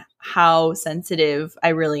on how sensitive I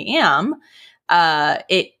really am,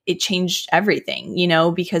 it changed everything,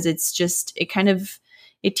 because it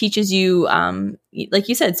teaches you, like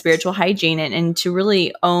you said, spiritual hygiene, and to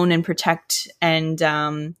really own and protect and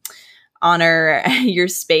honor your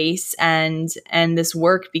space and this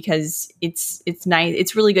work, because it's nice.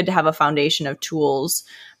 It's really good to have a foundation of tools,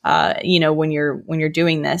 when you're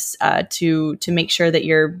doing this, to make sure that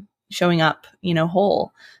you're showing up,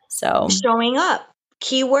 whole. So Showing up,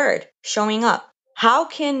 keyword, showing up. How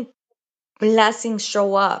can blessings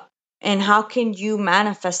show up? And how can you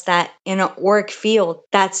manifest that in an auric field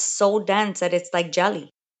that's so dense that it's like jelly?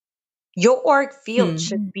 Your auric field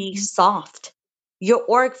should be soft. Your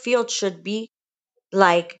auric field should be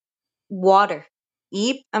like water,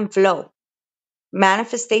 ebb and flow.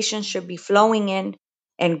 Manifestations should be flowing in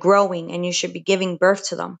and growing, and you should be giving birth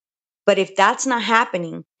to them. But if that's not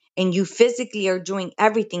happening and you physically are doing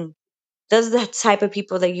everything, those are the type of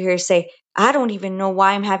people that you hear say, I don't even know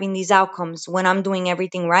why I'm having these outcomes when I'm doing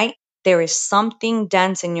everything right. There is something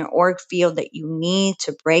dense in your auric field that you need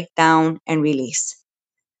to break down and release.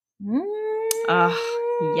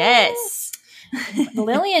 Yes.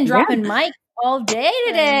 Lillian dropping mic all day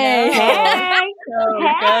today. Hey, So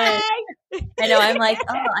good. I know. I'm like,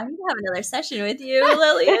 I need to have another session with you,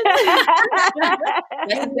 Lillian.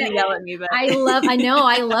 Jess is gonna yell at me, but I love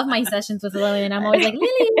my sessions with Lillian. I'm always like,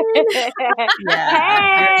 Lillian.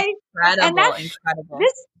 Hey. Incredible.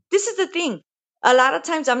 This is the thing. A lot of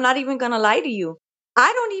times I'm not even going to lie to you.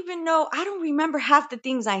 I don't remember half the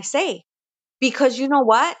things I say, because you know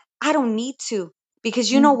what? I don't need to,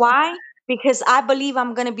 because you know why? Because I believe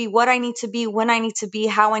I'm going to be what I need to be, when I need to be,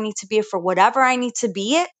 how I need to be it, for whatever I need to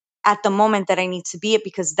be it at the moment that I need to be it,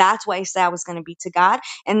 because that's why I said I was going to be to God.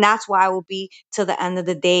 And that's why I will be till the end of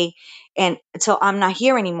the day, and until I'm not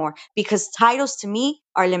here anymore, because titles to me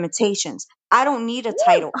are limitations. I don't need a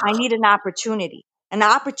title. I need an opportunity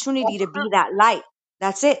to be that light.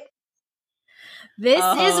 That's it. This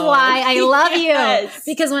is why I love yes.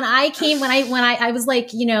 you. Because when I was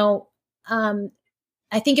like,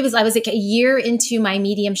 I think I was like a year into my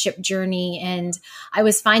mediumship journey, and I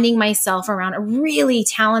was finding myself around really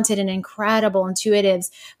talented and incredible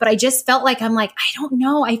intuitives. But I just felt like, I don't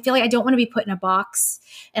know. I feel like I don't want to be put in a box.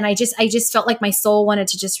 And I just felt like my soul wanted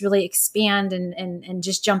to just really expand and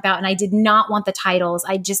just jump out. And I did not want the titles.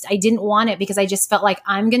 I didn't want it, because I just felt like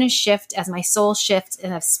I'm going to shift as my soul shifts,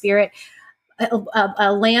 and as spirit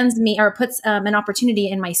lands me or puts an opportunity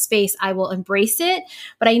in my space, I will embrace it.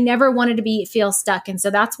 But I never wanted to feel stuck. And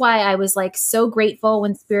so that's why I was like so grateful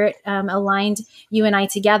when Spirit aligned you and I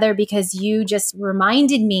together, because you just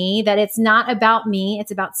reminded me that it's not about me,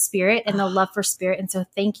 it's about Spirit and the love for Spirit. And so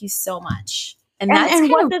thank you so much. And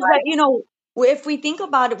what does that, if we think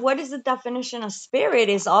about it, what is the definition of spirit?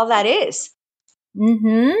 Is all that is.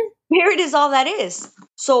 Spirit is all that is.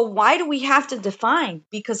 So why do we have to define?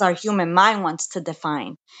 Because our human mind wants to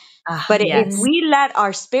define. But if we let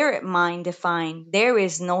our spirit mind define, there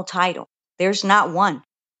is no title. There's not one.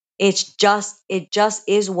 It just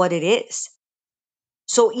is what it is.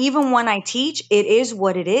 So even when I teach, it is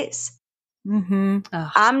what it is.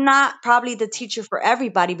 I'm not probably the teacher for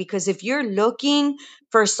everybody, because if you're looking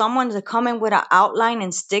for someone to come in with an outline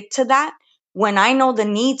and stick to that, when I know the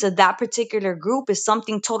needs of that particular group is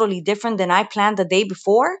something totally different than I planned the day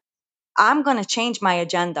before, I'm going to change my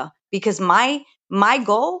agenda, because my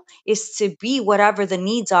goal is to be whatever the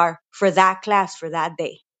needs are for that class for that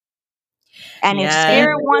day. And if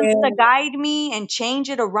Spirit wants to guide me and change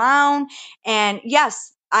it around, and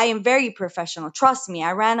yes, I am very professional. Trust me,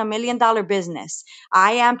 I ran $1 million business.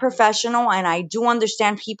 I am professional, and I do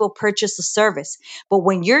understand people purchase a service. But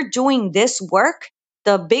when you're doing this work,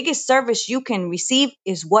 the biggest service you can receive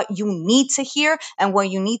is what you need to hear and what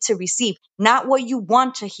you need to receive, not what you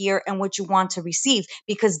want to hear and what you want to receive,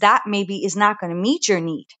 because that maybe is not going to meet your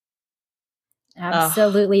need.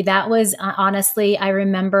 Absolutely. That was honestly, I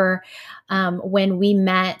remember when we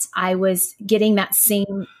met, I was getting that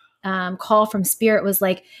same call from Spirit, was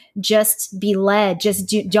like, just be led,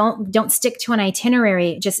 just don't stick to an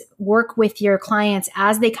itinerary, just work with your clients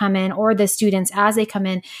as they come in, or the students as they come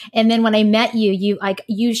in. And then when I met you,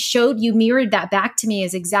 you mirrored that back to me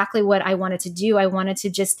as exactly what I wanted to do. I wanted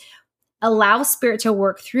to just allow Spirit to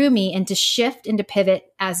work through me and to shift and to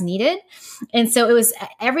pivot as needed. And so it was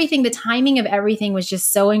everything, the timing of everything was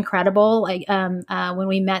just so incredible. Like when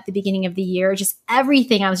we met at the beginning of the year, just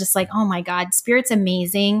everything, I was just like, oh my God, Spirit's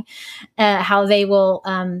amazing, how they will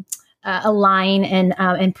align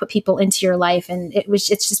and put people into your life. And it's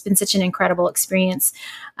just been such an incredible experience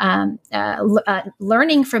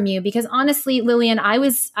learning from you, because honestly, Lillian, I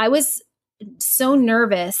was so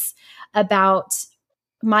nervous about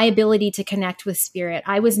my ability to connect with Spirit.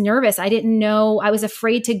 I was nervous. I didn't know. I was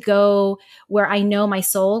afraid to go where I know my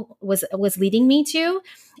soul was leading me to.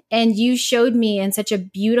 And you showed me in such a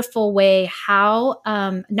beautiful way how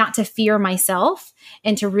not to fear myself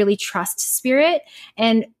and to really trust spirit.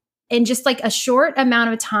 And in just like a short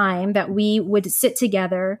amount of time that we would sit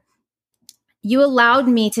together, you allowed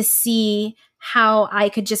me to see how I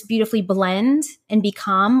could just beautifully blend and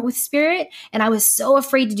become with spirit. And I was so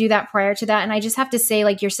afraid to do that prior to that. And I just have to say,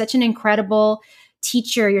 like, you're such an incredible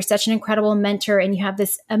teacher. You're such an incredible mentor. And you have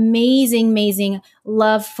this amazing, amazing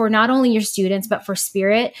love for not only your students, but for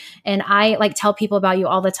spirit. And I like tell people about you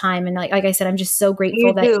all the time. And like I said, I'm just so grateful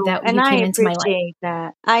You do. that And you I came into my life. appreciate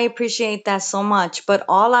that. I appreciate that so much. But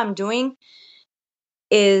all I'm doing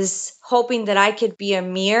is hoping that I could be a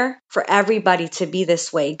mirror for everybody to be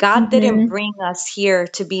this way. God didn't bring us here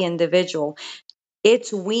to be individual.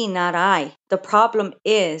 It's we, not I. The problem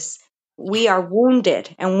is we are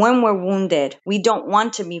wounded. And when we're wounded, we don't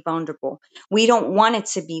want to be vulnerable. We don't want it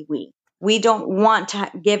to be we. We don't want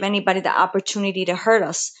to give anybody the opportunity to hurt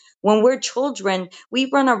us. When we're children, we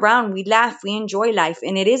run around, we laugh, we enjoy life.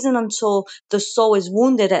 And it isn't until the soul is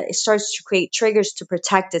wounded that it starts to create triggers to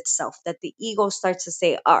protect itself, that the ego starts to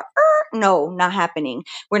say, no, not happening.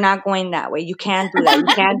 We're not going that way. You can't do that. You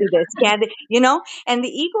can't do this. Can't, and the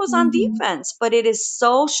ego's on defense, but it is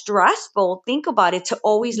so stressful. Think about it, to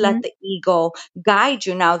always let the ego guide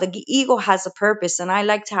you. Now, the ego has a purpose, and I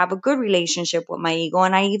like to have a good relationship with my ego.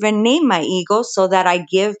 And I even name my ego so that I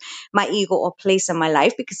give my ego a place in my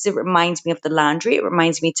life, because it reminds me of the laundry. It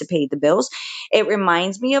reminds me to pay the bills. It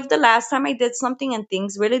reminds me of the last time I did something and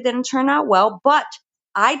things really didn't turn out well, but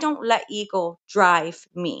I don't let ego drive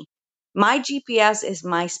me. My GPS is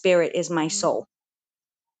my spirit, is my soul,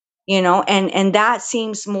 and that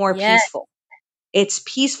seems more peaceful. It's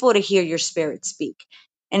peaceful to hear your spirit speak.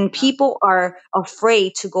 And people are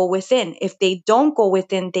afraid to go within. If they don't go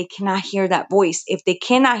within, they cannot hear that voice. If they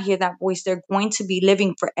cannot hear that voice, they're going to be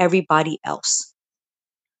living for everybody else.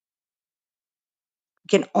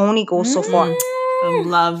 You can only go so far. I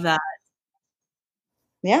love that.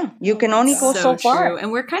 Yeah, you can only go so far. True.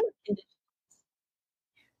 And we're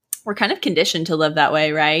kind of conditioned to live that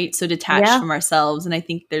way, right? So detached from ourselves. And I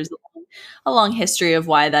think there's a long history of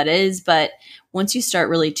why that is. But once you start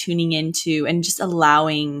really tuning into and just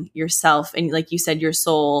allowing yourself and, like you said, your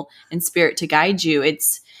soul and spirit to guide you,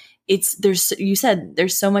 you said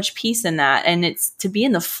there's so much peace in that. And it's to be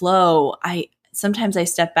in the flow. Sometimes I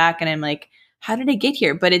step back and I'm like, how did I get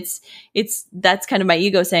here? But that's kind of my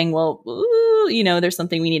ego saying, well, there's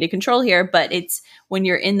something we need to control here. But it's when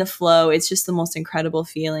you're in the flow, it's just the most incredible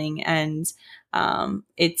feeling. And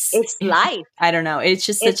it's life. I don't know. It's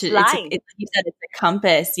just such you said, it's a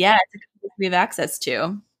compass. Yeah. It's a compass we have access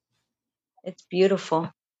to. It's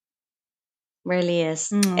beautiful. Really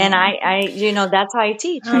is. And I that's how I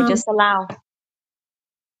teach. I just allow.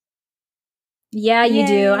 Yeah, you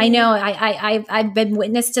do. I know. I've been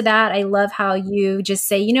witness to that. I love how you just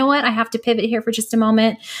say, you know what, I have to pivot here for just a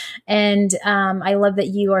moment. And I love that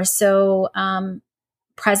you are so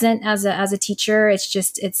present as a teacher.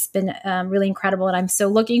 It's been really incredible. And I'm so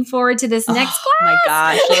looking forward to this next class. Oh my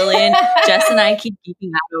gosh, Lillian, Jess and I keep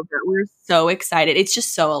geeking out over it. We're so excited. It's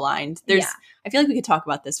just so aligned. I feel like we could talk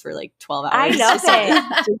about this for like 12 hours. I love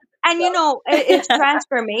it. And it's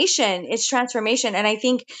transformation. It's transformation. And I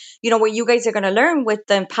think, what you guys are going to learn with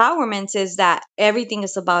the empowerments is that everything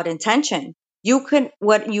is about intention.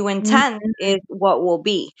 What you intend is what will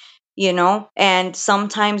be, and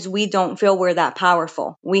sometimes we don't feel we're that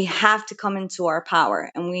powerful. We have to come into our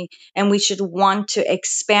power, and we should want to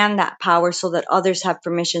expand that power so that others have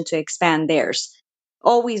permission to expand theirs.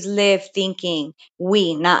 Always live thinking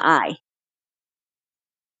we, not I.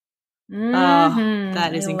 Oh,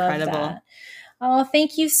 that is incredible. That. Oh,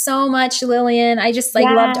 thank you so much, Lillian. I just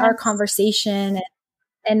loved our conversation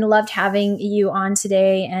and loved having you on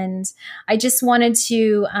today. And I just wanted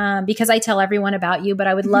to, because I tell everyone about you, but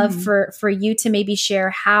I would love for you to maybe share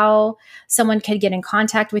how someone could get in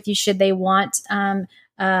contact with you should they want to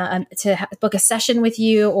book a session with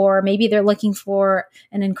you, or maybe they're looking for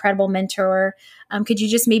an incredible mentor. Could you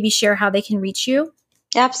just maybe share how they can reach you?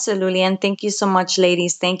 Absolutely. And thank you so much,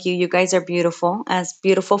 ladies. Thank you. You guys are beautiful, as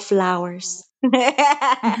beautiful flowers. Thank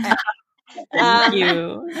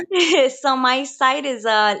you. So my site is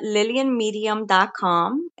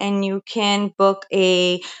lillianmedium.com, and you can book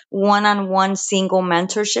a one-on-one single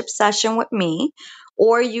mentorship session with me,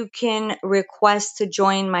 or you can request to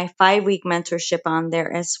join my 5-week mentorship on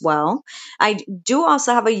there as well. I do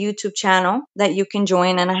also have a YouTube channel that you can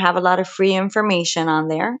join, and I have a lot of free information on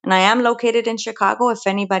there. And I am located in Chicago if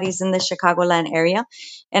anybody's in the Chicagoland area.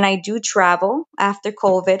 And I do travel after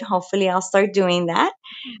COVID. Hopefully I'll start doing that.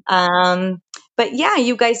 But yeah,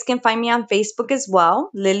 you guys can find me on Facebook as well.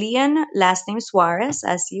 Lillian, last name Suarez,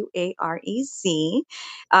 Suarez.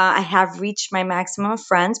 I have reached my maximum of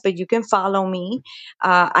friends, but you can follow me.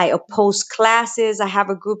 I post classes. I have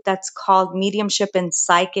a group that's called Mediumship and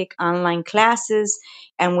Psychic Online Classes.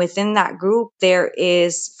 And within that group, there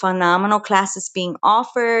is phenomenal classes being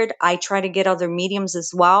offered. I try to get other mediums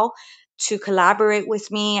as well to collaborate with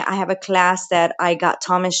me. I have a class that I got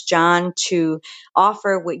Thomas John to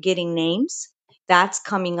offer with getting names. That's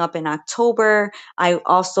coming up in October. I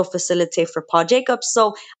also facilitate for Paul Jacobs.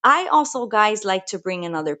 So I also, guys, like to bring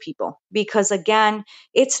in other people because, again,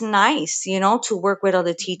 it's nice, to work with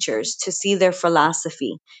other teachers, to see their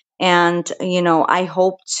philosophy. And, I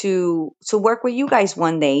hope to work with you guys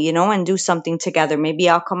one day, and do something together. Maybe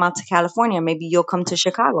I'll come out to California. Maybe you'll come to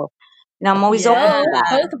Chicago. I'm always open for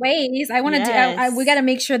that. Both ways. I want to do. We got to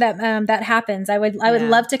make sure that that happens. I would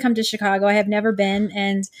love to come to Chicago. I have never been,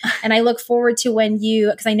 and I look forward to when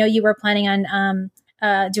because I know you were planning on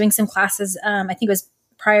doing some classes. I think it was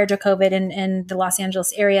prior to COVID in the Los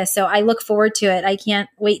Angeles area. So I look forward to it. I can't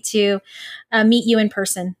wait to meet you in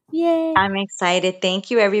person. Yay! I'm excited.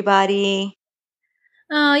 Thank you, everybody.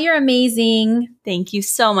 Oh, you're amazing. Thank you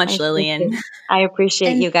so much, Lillian. I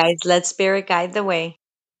appreciate you guys. Let spirit guide the way.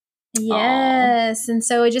 Yes. Aww. And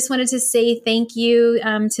so I just wanted to say thank you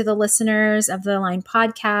to the listeners of the Line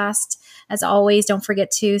podcast. As always, don't forget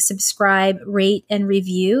to subscribe, rate, and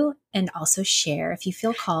review, and also share if you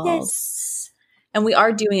feel called. Yes. And we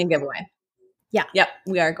are doing a giveaway. Yeah. Yep.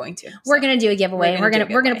 We are going to. We're going to do a giveaway. We're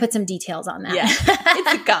going to put some details on that. Yeah.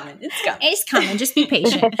 It's coming. It's coming. Just be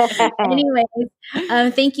patient.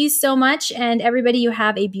 Anyways, thank you so much. And everybody, you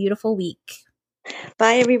have a beautiful week.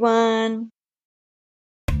 Bye, everyone.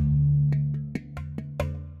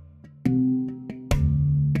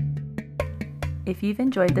 If you've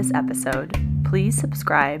enjoyed this episode, please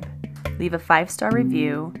subscribe, leave a 5-star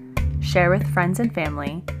review, share with friends and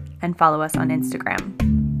family, and follow us on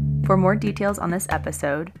Instagram. For more details on this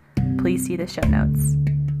episode, please see the show notes.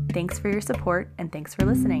 Thanks for your support and thanks for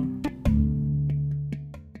listening.